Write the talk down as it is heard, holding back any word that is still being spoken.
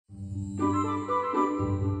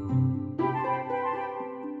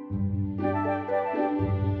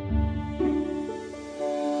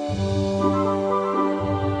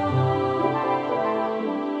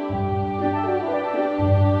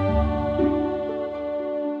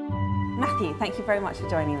Jackie, thank you very much for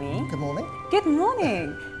joining me. Good morning. Good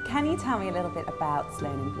morning. Can you tell me a little bit about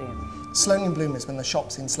Sloane in Bloom? Sloane in Bloom is when the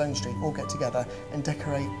shops in Sloane Street all get together and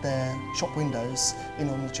decorate their shop windows in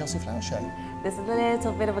honour of the Chelsea Flower Show. There's a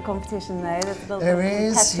little bit of a competition though. There's a little There bit of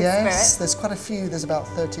is, yes. spirit. There's quite a few. There's about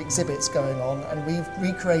 30 exhibits going on, and we've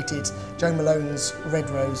recreated Joe Malone's Red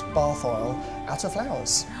Rose bath oil out of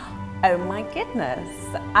flowers. Oh my goodness.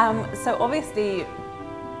 So obviously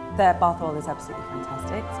the bath oil is absolutely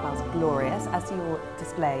fantastic. It smells glorious, as do your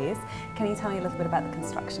displays. Can you tell me a little bit about the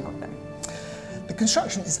construction of them? The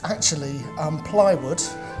construction is actually plywood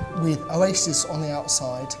with oasis on the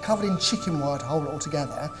outside, covered in chicken wire to hold it all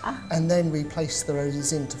together, and then we place the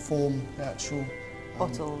roses in to form the actual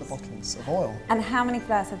bottles. The bottles of oil. And how many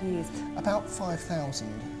flowers have you used? About 5,000.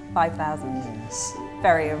 5,000? Yes.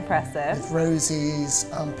 Very impressive. With roses,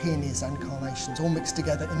 peonies and carnations all mixed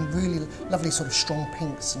together in really lovely sort of strong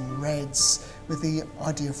pinks and reds, with the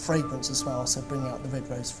idea of fragrance as well, so bring out the red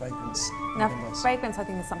rose fragrance. Now, fragrance I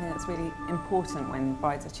think is something that's really important when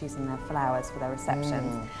brides are choosing their flowers for their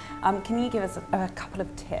receptions. Can you give us a couple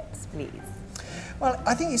of tips, please? Well,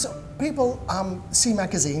 I think it's, people see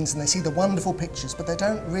magazines and they see the wonderful pictures, but they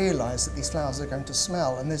don't realise that these flowers are going to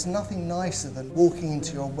smell, and there's nothing nicer than walking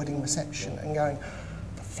into your wedding reception and going,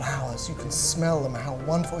 the flowers, you can smell them, how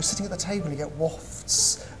wonderful. You're sitting at the table and you get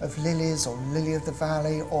wafts of lilies or lily of the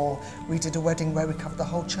valley, or we did a wedding where we covered the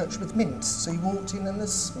whole church with mint, so you walked in and the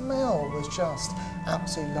smell was just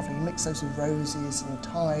absolutely lovely. You mix those with roses and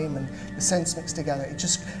thyme and the scents mixed together, it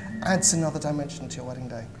just adds another dimension to your wedding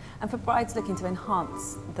day. And for brides looking to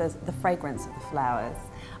enhance the fragrance of the flowers,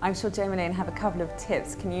 I'm sure Joe Malone have a couple of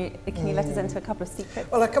tips. Can you let us into a couple of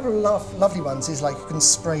secrets? Well, a couple of lovely ones is like you can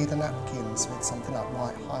spray the napkins with something like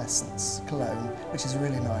white hyacinths cologne, which is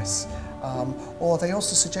really nice. Or they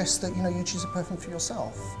also suggest that you choose a perfume for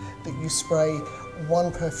yourself, that you spray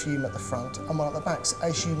one perfume at the front and one at the back. So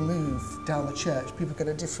as you move down the church, people get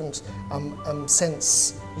a different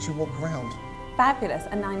sense as you walk around. Fabulous,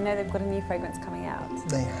 and I know they've got a new fragrance coming out.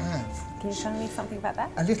 They have. Can you tell me something about that?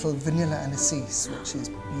 A little vanilla anise, which is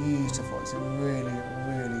beautiful. It's a really,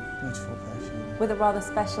 really beautiful perfume. With a rather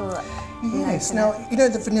special Yes, now,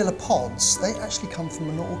 the vanilla pods, they actually come from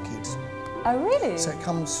an orchid. Oh, really? So it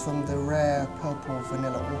comes from the rare purple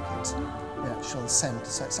vanilla orchid, the actual scent,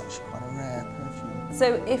 so it's actually quite a rare perfume.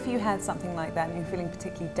 So if you had something like that and you're feeling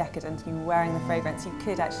particularly decadent and you're wearing the fragrance, you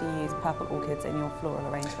could actually use purple orchids in your floral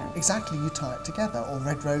arrangement. Exactly, you tie it together. Or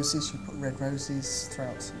red roses, you put red roses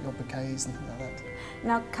throughout your bouquets and things like that.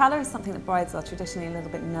 Now, colour is something that brides are traditionally a little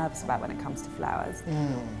bit nervous about when it comes to flowers.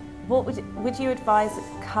 What would you advise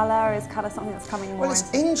colour? Is colour something that's coming more? Well,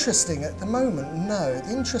 it's interesting at the moment, no.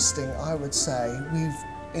 The interesting, I would say,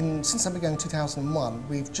 since I began in 2001,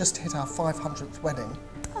 we've just hit our 500th wedding.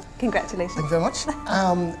 Congratulations. Thank you very much.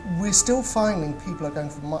 We're still finding people are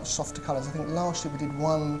going for much softer colours. I think last year we did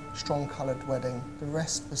one strong coloured wedding. The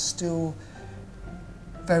rest was still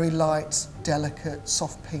very light, delicate,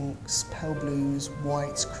 soft pinks, pale blues,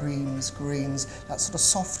 whites, creams, greens. That sort of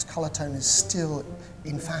soft colour tone is still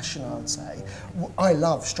in fashion, I would say. I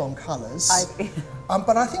love strong colours.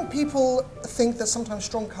 But I think people think that sometimes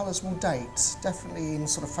strong colours will date, definitely in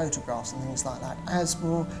sort of photographs and things like that, as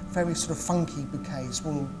will very sort of funky bouquets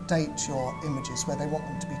will date your images where they want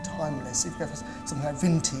them to be timeless. If you go for something like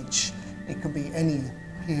vintage, it could be any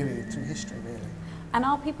period through history, really. And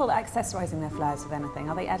are people accessorising their flowers with anything?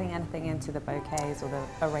 Are they adding anything into the bouquets or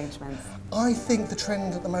the arrangements? I think the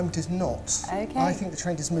trend at the moment is not. Okay. I think the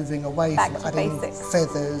trend is moving away from adding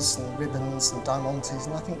feathers and ribbons and diamantes,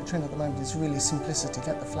 and I think the trend at the moment is really simplicity,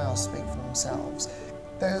 let the flowers speak for themselves.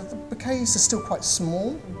 The bouquets are still quite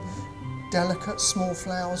small, delicate, small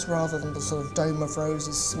flowers rather than the sort of dome of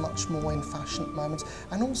roses, much more in fashion at the moment,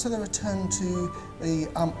 and also the return to the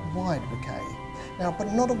wide bouquet. Now,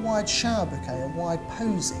 but not a wide shower bouquet, a wide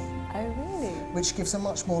posy. Oh, really? Which gives a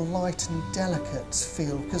much more light and delicate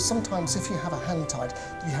feel, because sometimes if you have a hand tied,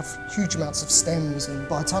 you have huge amounts of stems, and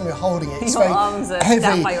by the time you're holding it, it's your very arms are heavy.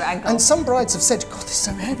 down by your ankle. And some brides have said, God, this is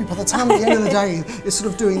so heavy. By the time at the end of the day, it's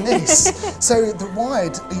sort of doing this. So the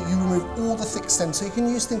wide, you remove all the thick stems. So you can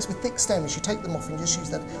use things with thick stems. You take them off and just use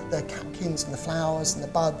the catkins and the flowers and the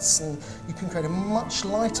buds, and you can create a much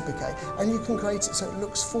lighter bouquet. And you can create it so it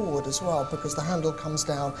looks forward as well, because the handle comes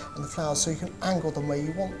down and the flowers, so you can angle them where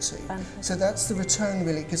you want to. Fantastic. So that's the return,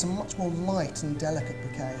 really. It gives a much more light and delicate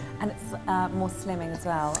bouquet. And it's more slimming as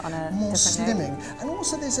well, on a more different slimming. note. And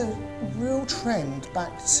also there's a real trend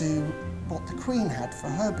back to what the Queen had for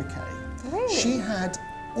her bouquet. Really? She had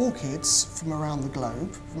orchids from around the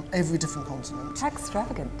globe, from every different continent. How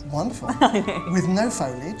extravagant. Wonderful. With no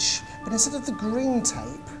foliage, but instead of the green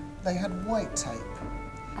tape, they had white tape.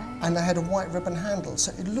 Oh. and they had a white ribbon handle,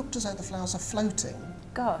 so it looked as though the flowers are floating.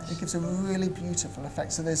 Gosh. It gives a really beautiful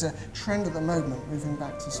effect. So there's a trend at the moment moving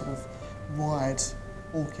back to sort of wide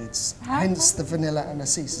orchids. Hence the vanilla and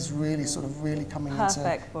Assis is really coming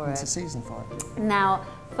into season for it. Now,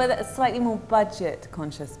 for the slightly more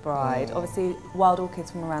budget-conscious bride, obviously wild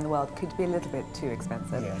orchids from around the world could be a little bit too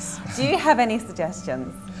expensive. Yes. Do you have any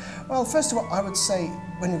suggestions? Well, first of all, I would say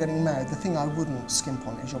when you're getting married, the thing I wouldn't skimp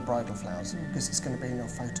on is your bridal flowers because it's going to be in your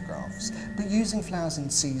photographs. But using flowers in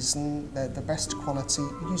season, they're the best quality.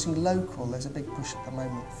 Using local, there's a big push at the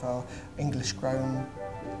moment for English grown,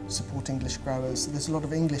 support English growers. There's a lot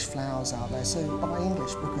of English flowers out there, so buy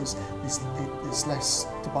English because there's less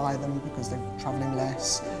to buy them because they're travelling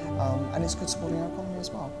less, and it's good supporting our economy as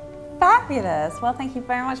well. Fabulous! Well, thank you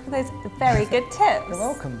very much for those very good tips. You're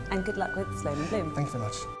welcome. And good luck with Sloan and Bloom. Thank you very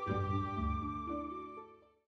much.